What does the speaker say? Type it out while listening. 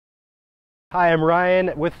Hi, I'm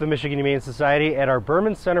Ryan with the Michigan Humane Society at our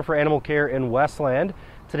Berman Center for Animal Care in Westland.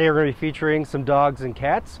 Today we're going to be featuring some dogs and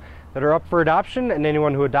cats that are up for adoption, and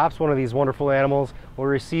anyone who adopts one of these wonderful animals will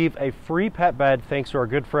receive a free pet bed thanks to our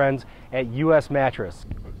good friends at US Mattress.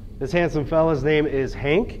 This handsome fella's name is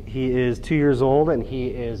Hank. He is 2 years old and he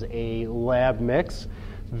is a lab mix.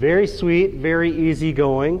 Very sweet, very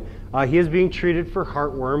easygoing. He is being treated for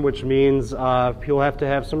heartworm, which means he'll have to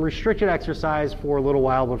have some restricted exercise for a little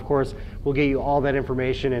while, but of course we'll get you all that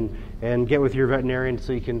information and get with your veterinarian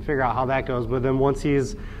so you can figure out how that goes. But then once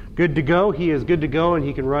he's good to go, he is good to go, and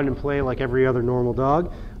he can run and play like every other normal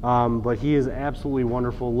dog. But he is absolutely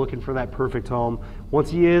wonderful, looking for that perfect home. Once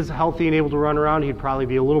he is healthy and able to run around, he'd probably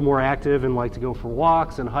be a little more active and like to go for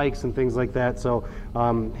walks and hikes and things like that. So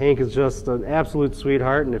Hank is just an absolute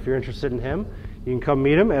sweetheart, and if you're interested in him, you can come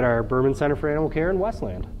meet him at our Berman Center for Animal Care in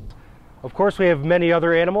Westland. Of course, we have many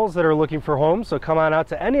other animals that are looking for homes, so come on out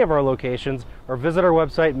to any of our locations or visit our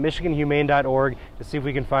website, michiganhumane.org, to see if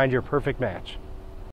we can find your perfect match.